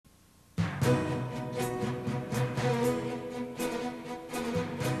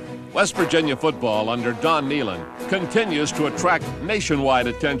West Virginia football under Don Nehlen continues to attract nationwide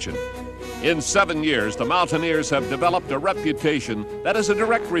attention. In 7 years, the Mountaineers have developed a reputation that is a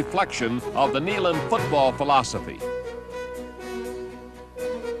direct reflection of the Nehlen football philosophy.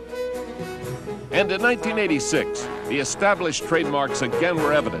 And in 1986, the established trademarks again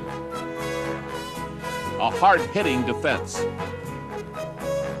were evident. A hard-hitting defense,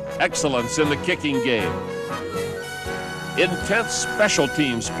 excellence in the kicking game, intense special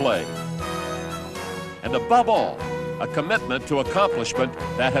teams play, and above all, a commitment to accomplishment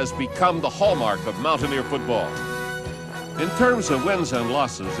that has become the hallmark of Mountaineer football. In terms of wins and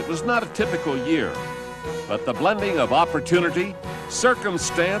losses, it was not a typical year, but the blending of opportunity,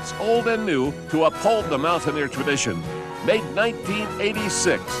 circumstance, old and new, to uphold the Mountaineer tradition made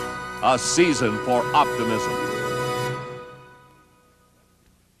 1986 a season for optimism.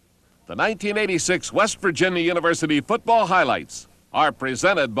 The 1986 West Virginia University football highlights are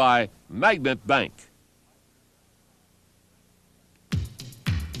presented by Magnet Bank.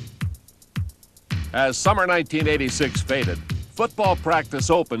 As summer 1986 faded, football practice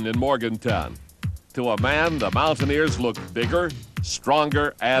opened in Morgantown. To a man, the Mountaineers looked bigger,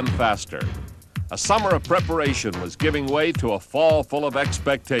 stronger, and faster. A summer of preparation was giving way to a fall full of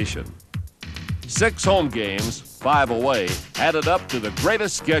expectation. 6 home games, 5 away, added up to the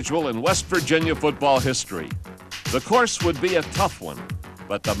greatest schedule in West Virginia football history. The course would be a tough one,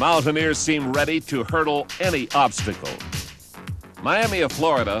 but the Mountaineers seemed ready to hurdle any obstacle. Miami of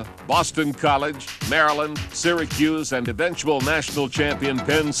Florida, Boston College, Maryland, Syracuse, and eventual national champion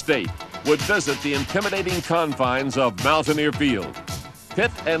Penn State would visit the intimidating confines of Mountaineer Field.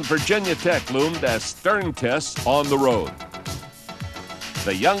 Pitt and Virginia Tech loomed as stern tests on the road.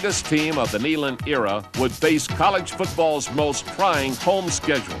 The youngest team of the Nehlen era would face college football's most trying home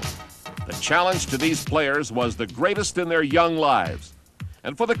schedule. The challenge to these players was the greatest in their young lives.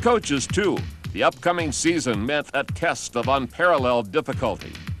 And for the coaches, too, the upcoming season meant a test of unparalleled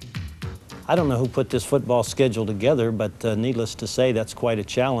difficulty. I don't know who put this football schedule together, but needless to say, that's quite a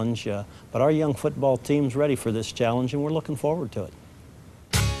challenge. But our young football team's ready for this challenge, and we're looking forward to it.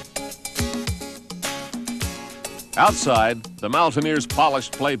 Outside, the Mountaineers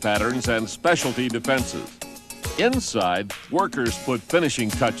polished play patterns and specialty defenses. Inside, workers put finishing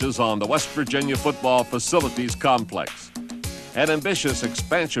touches on the West Virginia Football Facilities Complex. An ambitious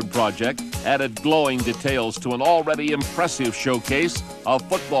expansion project added glowing details to an already impressive showcase of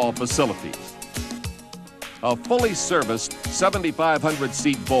football facilities. A fully serviced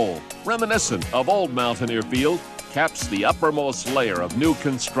 7,500-seat bowl, reminiscent of old Mountaineer Field, caps the uppermost layer of new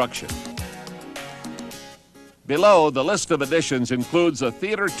construction. Below, the list of additions includes a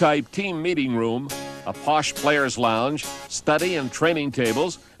theater-type team meeting room, a posh players' lounge, study and training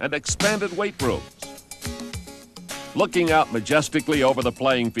tables, and expanded weight rooms. Looking out majestically over the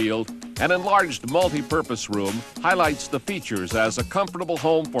playing field, an enlarged multi-purpose room highlights the features as a comfortable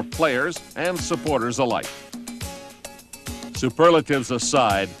home for players and supporters alike. Superlatives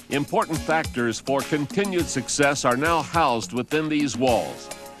aside, important factors for continued success are now housed within these walls.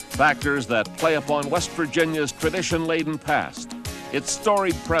 Factors that play upon West Virginia's tradition-laden past, its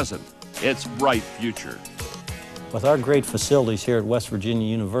storied present, its bright future. With our great facilities here at West Virginia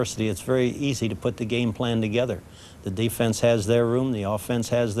University, it's very easy to put the game plan together. The defense has their room, the offense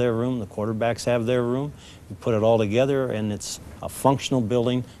has their room, the quarterbacks have their room. We put it all together, and it's a functional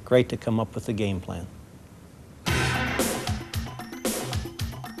building. Great to come up with the game plan.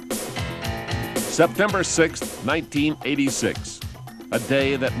 September 6, 1986. A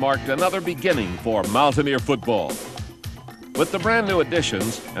day that marked another beginning for Mountaineer football. With the brand new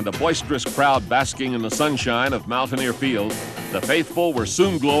additions and a boisterous crowd basking in the sunshine of Mountaineer Field, the faithful were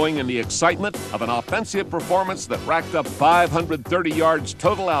soon glowing in the excitement of an offensive performance that racked up 530 yards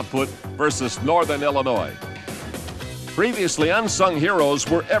total output versus Northern Illinois. Previously unsung heroes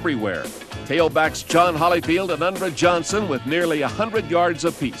were everywhere. Tailbacks John Hollyfield and Undra Johnson with nearly 100 yards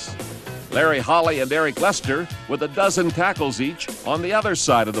apiece. Larry Holly and Eric Lester with a dozen tackles each on the other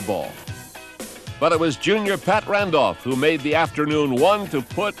side of the ball. But it was junior Pat Randolph who made the afternoon one to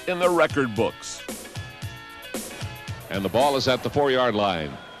put in the record books. And the ball is at the 4-yard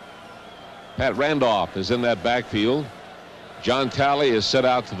line. Pat Randolph is in that backfield. John Talley is set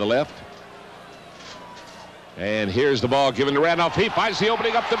out to the left. And here's the ball given to Randolph. He finds the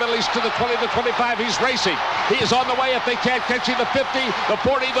opening up the middle. He's to the 20, the 25. He's racing. He is on the way. If they can't catch him, the 50, the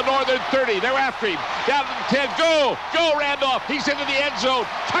 40, the Northern 30. They're after him. Down to the 10. Go! Go, Randolph. He's into the end zone.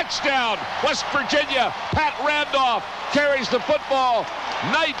 Touchdown, West Virginia. Pat Randolph carries the football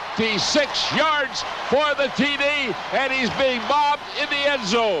 96 yards for the TD, and he's being bobbed in the end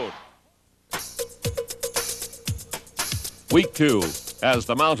zone. Week 2. as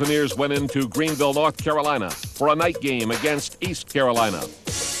the Mountaineers went into Greenville, North Carolina for a night game against East Carolina.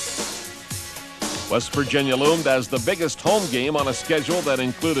 West Virginia loomed as the biggest home game on a schedule that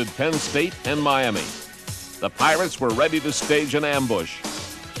included Penn State and Miami. The Pirates were ready to stage an ambush,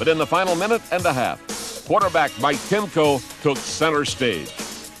 but in the final minute and a half, quarterback Mike Timko took center stage.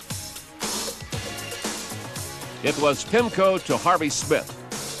 It was Timko to Harvey Smith,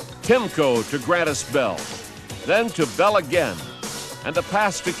 Timko to Grantis Bell, then to Bell again, and a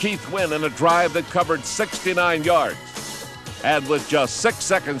pass to Keith Wynn in a drive that covered 69 yards. And with just 6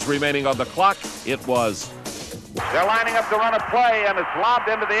 seconds remaining on the clock, it was... They're lining up to run a play, and it's lobbed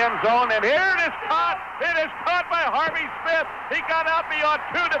into the end zone, and here it is caught. It is caught by Harvey Smith. He got out beyond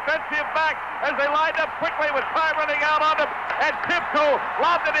two defensive backs as they lined up quickly with time running out on him, and Timko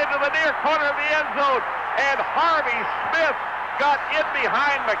lobbed it into the near corner of the end zone, and Harvey Smith got in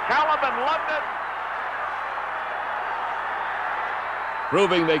behind McCallum and London.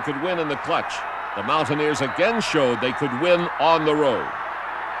 Proving they could win in the clutch, the Mountaineers again showed they could win on the road.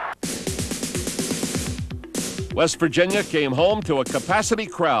 West Virginia came home to a capacity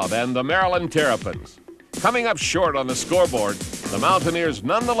crowd and the Maryland Terrapins. Coming up short on the scoreboard, the Mountaineers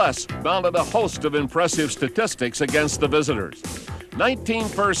nonetheless mounted a host of impressive statistics against the visitors. 19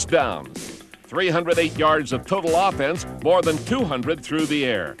 first downs, 308 yards of total offense, more than 200 through the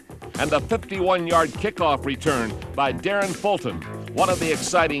air, and a 51-yard kickoff return by Darren Fulton, one of the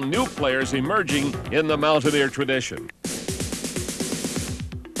exciting new players emerging in the Mountaineer tradition.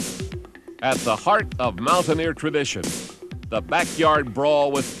 At the heart of Mountaineer tradition, the backyard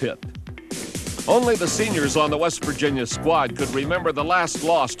brawl with Pitt. Only the seniors on the West Virginia squad could remember the last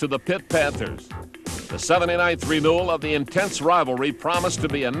loss to the Pitt Panthers. The 79th renewal of the intense rivalry promised to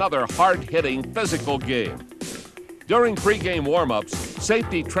be another hard-hitting, physical game. During pregame warm-ups,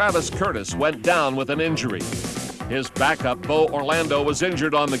 safety Travis Curtis went down with an injury. His backup, Bo Orlando, was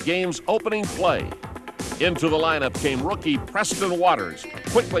injured on the game's opening play. Into the lineup came rookie Preston Waters,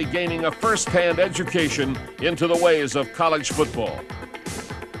 quickly gaining a first-hand education into the ways of college football.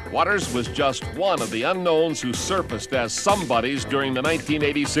 Waters was just one of the unknowns who surfaced as somebodies during the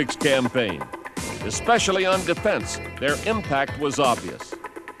 1986 campaign. Especially on defense, their impact was obvious.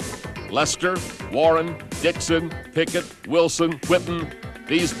 Lester, Warren, Dixon, Pickett, Wilson, Whitten,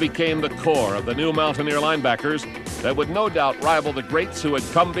 these became the core of the new Mountaineer linebackers that would no doubt rival the greats who had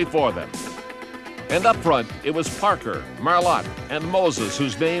come before them. And up front, it was Parker, Marlott, and Moses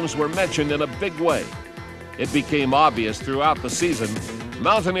whose names were mentioned in a big way. It became obvious throughout the season,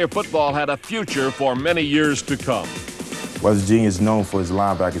 Mountaineer football had a future for many years to come. West Virginia is known for its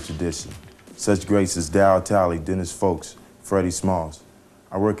linebacker tradition. Such greats as Darryl Talley, Dennis Folks, Freddie Smalls.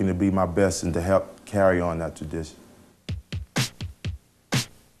 I'm working to be my best and to help carry on that tradition.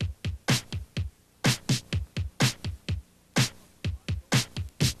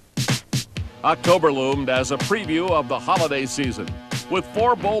 October loomed as a preview of the holiday season, with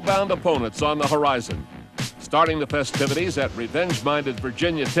 4 bowl-bound opponents on the horizon. Starting the festivities at revenge-minded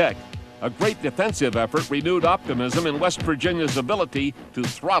Virginia Tech, a great defensive effort renewed optimism in West Virginia's ability to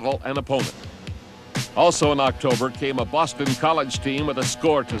throttle an opponent. Also in October came a Boston College team with a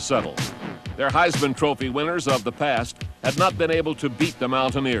score to settle. Their Heisman Trophy winners of the past had not been able to beat the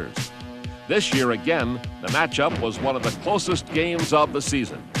Mountaineers. This year again, the matchup was one of the closest games of the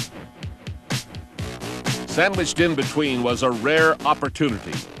season. Sandwiched in between was a rare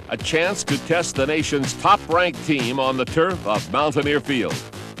opportunity, a chance to test the nation's top-ranked team on the turf of Mountaineer Field.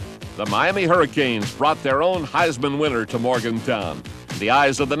 The Miami Hurricanes brought their own Heisman winner to Morgantown. The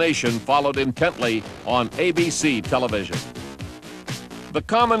eyes of the nation followed intently on ABC television. The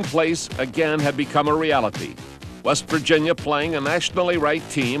commonplace again had become a reality. West Virginia playing a nationally ranked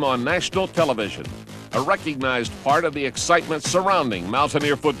team on national television, a recognized part of the excitement surrounding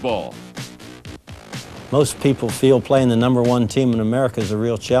Mountaineer football. Most people feel playing the #1 team in America is a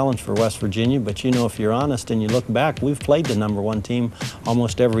real challenge for West Virginia, but you know, if you're honest and you look back, we've played the #1 team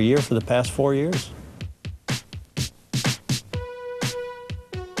almost every year for the past 4 years.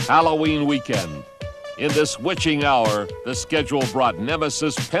 Halloween weekend. In this witching hour, the schedule brought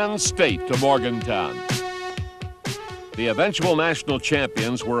nemesis Penn State to Morgantown. The eventual national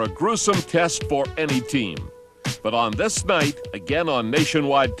champions were a gruesome test for any team. But on this night, again on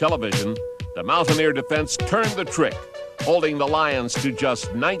nationwide television, the Mountaineer defense turned the trick, holding the Lions to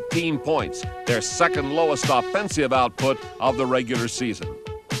just 19 points, their second lowest offensive output of the regular season.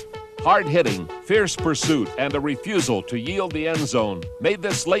 Hard-hitting, fierce pursuit, and a refusal to yield the end zone made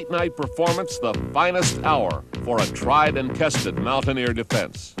this late-night performance the finest hour for a tried and tested Mountaineer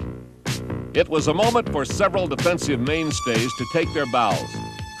defense. It was a moment for several defensive mainstays to take their bows.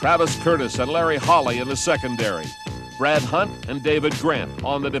 Travis Curtis and Larry Hawley in the secondary. Brad Hunt and David Grant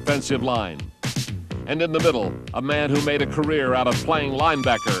on the defensive line. And in the middle, a man who made a career out of playing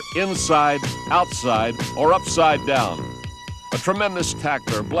linebacker inside, outside, or upside down. A tremendous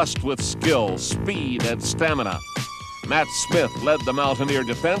tackler blessed with skill, speed, and stamina. Matt Smith led the Mountaineer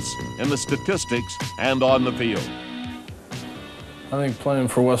defense in the statistics and on the field. I think playing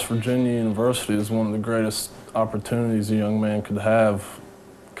for West Virginia University is one of the greatest opportunities a young man could have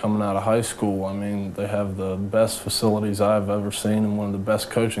coming out of high school. I mean, they have the best facilities I've ever seen and one of the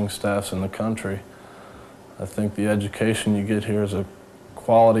best coaching staffs in the country. I think the education you get here is a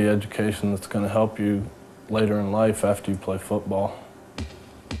quality education that's going to help you later in life after you play football.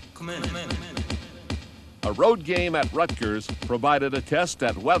 A road game at Rutgers provided a test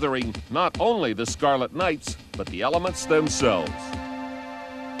at weathering not only the Scarlet Knights, but the elements themselves.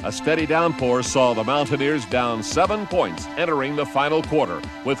 A steady downpour saw the Mountaineers down 7 points entering the final quarter,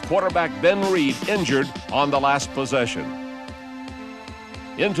 with quarterback Ben Reed injured on the last possession.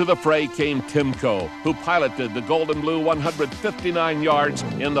 Into the fray came Tim Coe, who piloted the Gold and Blue 159 yards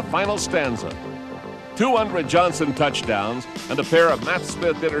in the final stanza. 200 Johnson touchdowns and a pair of Matt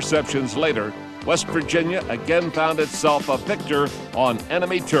Smith interceptions later, West Virginia again found itself a victor on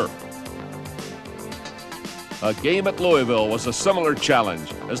enemy turf. A game at Louisville was a similar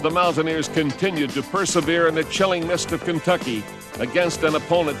challenge as the Mountaineers continued to persevere in the chilling mist of Kentucky against an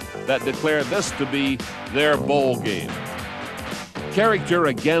opponent that declared this to be their bowl game. Character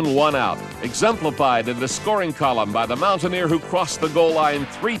again won out, exemplified in the scoring column by the Mountaineer who crossed the goal line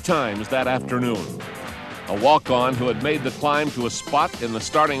 3 times that afternoon. A walk-on who had made the climb to a spot in the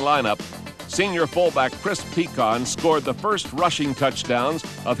starting lineup, senior fullback Chris Pecan scored the first rushing touchdowns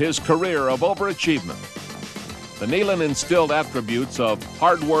of his career of overachievement. The Nehlen instilled attributes of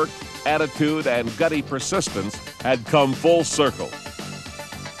hard work, attitude, and gutty persistence had come full circle.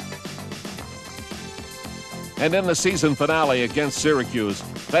 And in the season finale against Syracuse,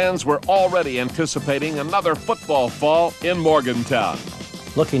 fans were already anticipating another football fall in Morgantown.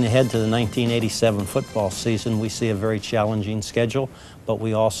 Looking ahead to the 1987 football season, we see a very challenging schedule, but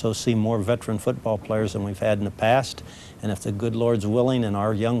we also see more veteran football players than we've had in the past. And if the good Lord's willing and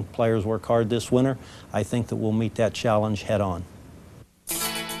our young players work hard this winter, I think that we'll meet that challenge head on.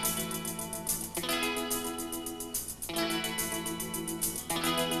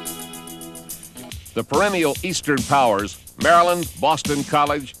 The perennial Eastern powers, Maryland, Boston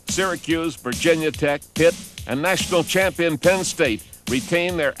College, Syracuse, Virginia Tech, Pitt, and national champion Penn State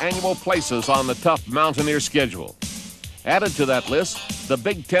retain their annual places on the tough Mountaineer schedule. Added to that list, the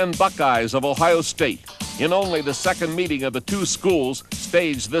Big Ten Buckeyes of Ohio State, in only the second meeting of the 2 schools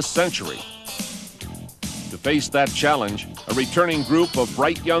staged this century. To face that challenge, a returning group of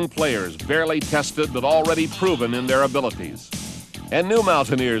bright young players, barely tested but already proven in their abilities. And new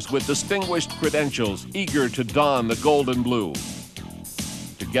Mountaineers with distinguished credentials, eager to don the gold and blue.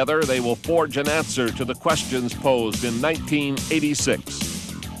 Together, they will forge an answer to the questions posed in 1986.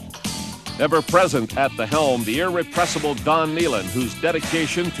 Ever present at the helm, the irrepressible Don Nehlen, whose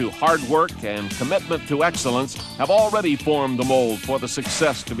dedication to hard work and commitment to excellence have already formed the mold for the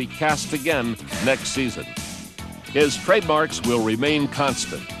success to be cast again next season. His trademarks will remain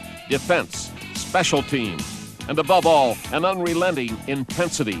constant: defense, special teams, and above all, an unrelenting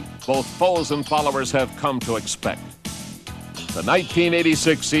intensity both foes and followers have come to expect. The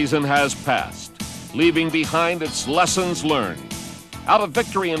 1986 season has passed, leaving behind its lessons learned. Out of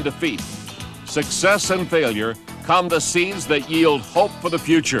victory and defeat, success and failure come the seeds that yield hope for the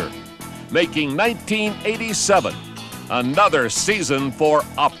future, making 1987 another season for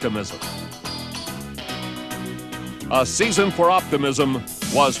optimism. A Season for Optimism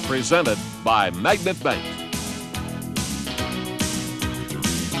was presented by Magnet Bank.